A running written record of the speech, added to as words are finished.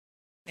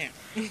Yeah.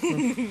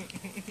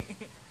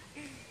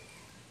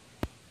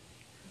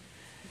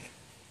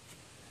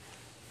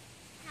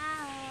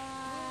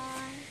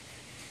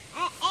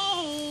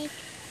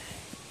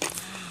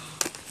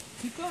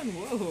 Keep going.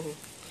 Whoa.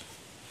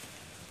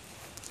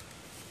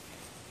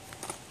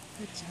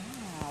 Good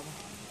job. Want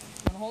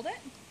to hold it?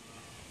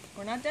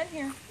 We're not done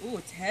here. Ooh,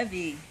 it's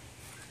heavy.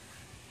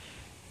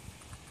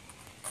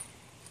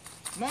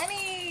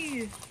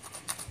 Money!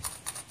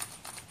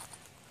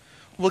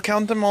 We'll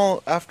count them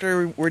all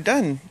after we're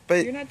done,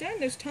 but... You're not done.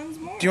 There's tons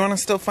more. Do you want to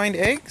still find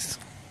eggs?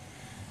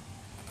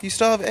 You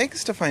still have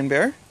eggs to find,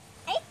 Bear.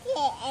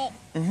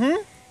 Mm-hmm.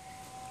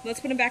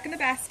 Let's put them back in the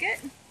basket.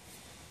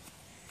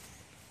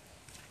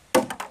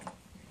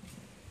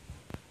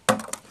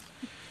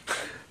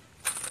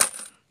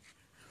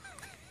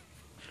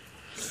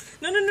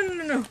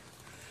 No.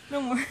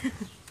 No more.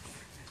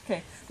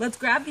 Okay, let's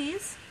grab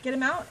these, get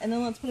them out, and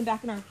then let's put them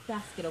back in our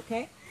basket,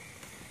 okay?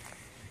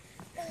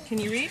 Can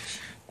you reach?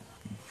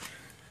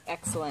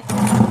 Excellent.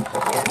 Here.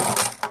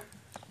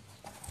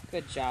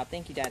 Good job.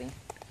 Thank you, Daddy.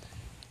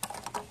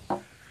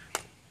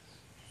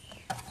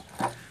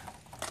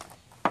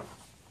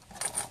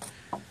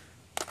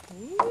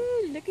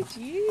 Ooh, look at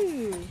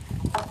you.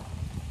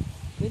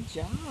 Good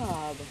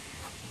job.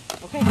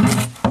 Okay,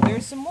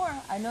 there's some more.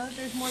 I know that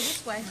there's more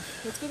this way.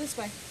 Let's go this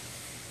way.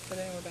 But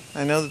then we're back.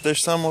 I know that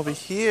there's some over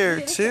here,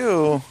 okay,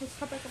 too. Let's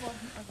cut back up. Okay.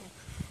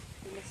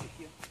 We missed a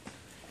few.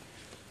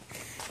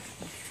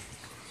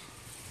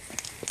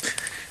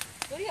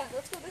 Lydia,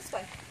 let's go this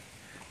way.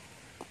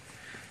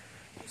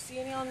 You see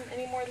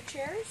any more of the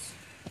chairs?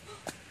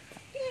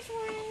 Here's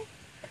one.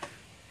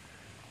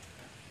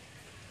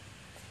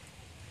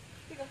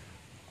 Here you go.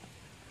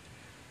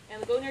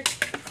 And go in there.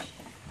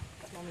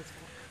 Mommy's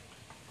one.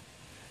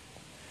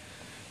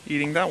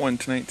 Eating that one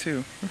tonight,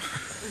 too.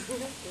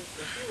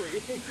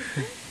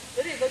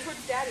 Lydia, go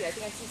towards Daddy. I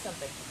think I see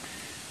something.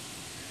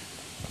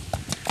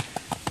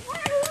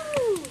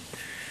 Woo!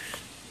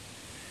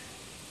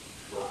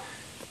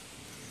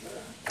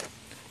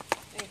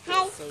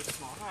 Hi. So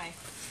small. Hi.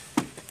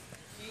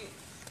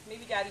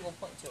 Maybe Daddy will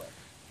point to it.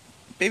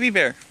 Baby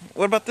Bear,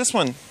 what about this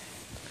one?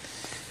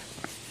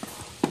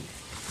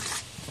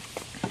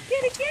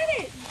 Get it, get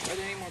it! Are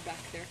there any more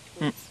back there?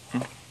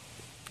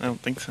 I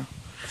don't think so.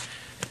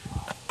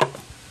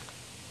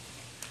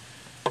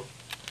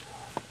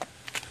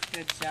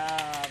 Good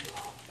job.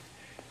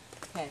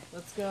 Okay,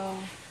 let's go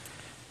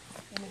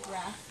in the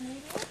grass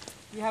maybe.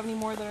 Do you have any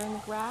more that are in the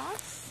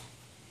grass?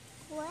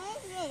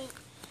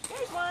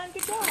 There's one.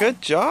 Good job.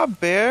 Good job,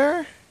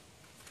 Bear.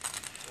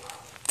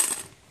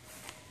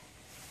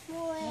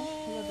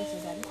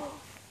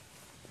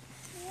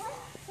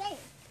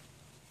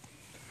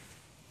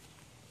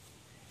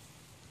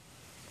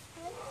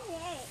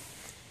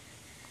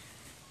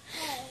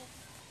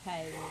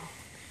 Hey.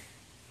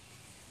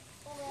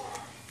 Oh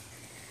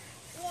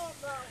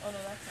no,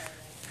 that's not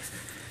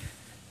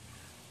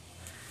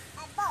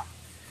right.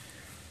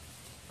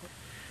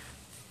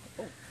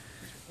 Oh.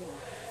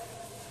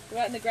 Go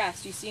out in the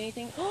grass. Do you see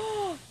anything?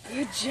 Oh,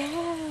 good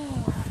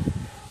job.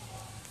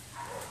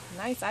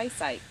 Nice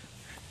eyesight.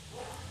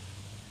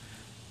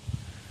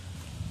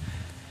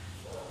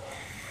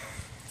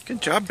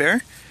 Good job,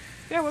 Bear.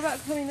 Yeah, what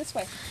about coming this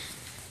way?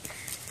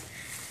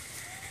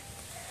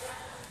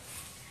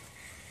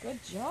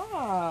 Good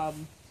job.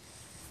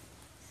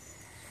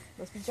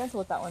 Let's be gentle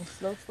with that one.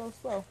 Slow, slow,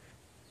 slow.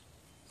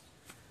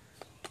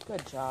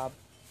 Good job.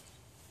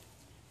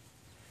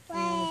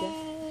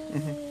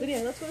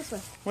 Lydia, let's go this way.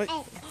 Wait.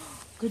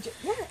 Good job.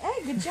 Yeah,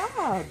 egg, good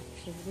job.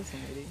 Show me this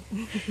one, Lydia.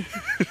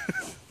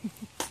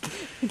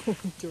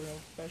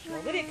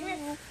 Professional. Lydia, come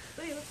here.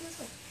 Lydia, let's go this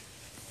way.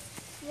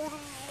 Lydia,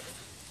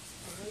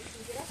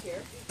 can get up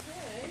here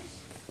because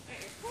at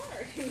your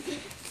car.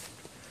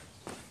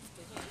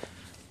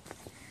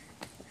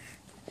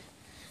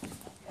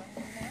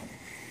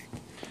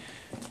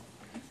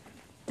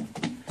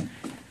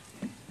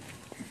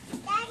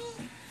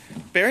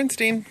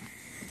 Berenstein.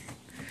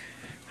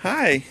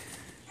 Hi.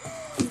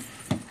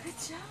 Good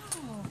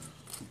job.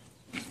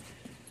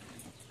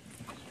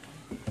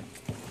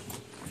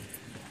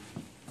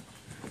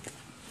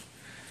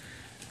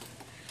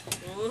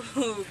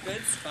 Ooh,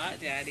 good spot,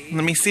 Daddy.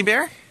 Let me see,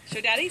 Bear.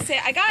 Show Daddy. Say,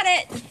 I got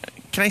it.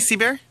 Can I see,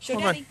 Bear? Show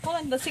Hold Daddy. on. Hold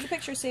on. Let's take a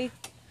picture. See.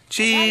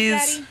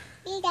 Cheese.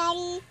 Hey,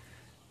 Daddy.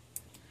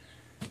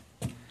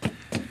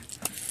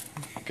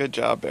 Good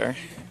job, Bear.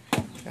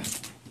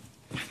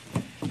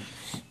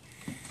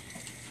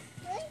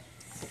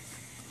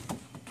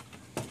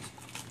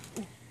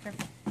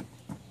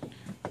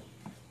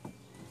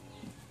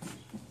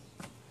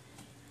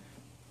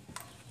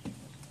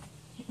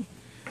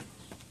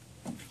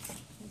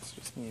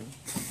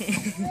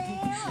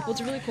 Well, it's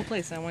a really cool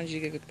place, and I wanted you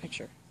to get a good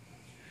picture.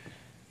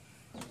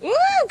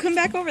 Ooh, come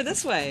back over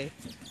this way.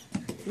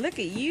 Look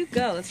at you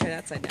go. Let's try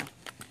that side now.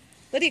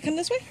 Lydia, come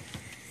this way.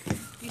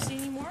 Do you see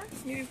any more?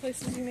 Maybe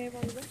places you may have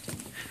already looked.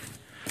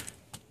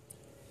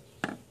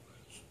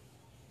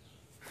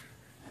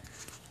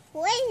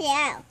 Where's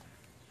that?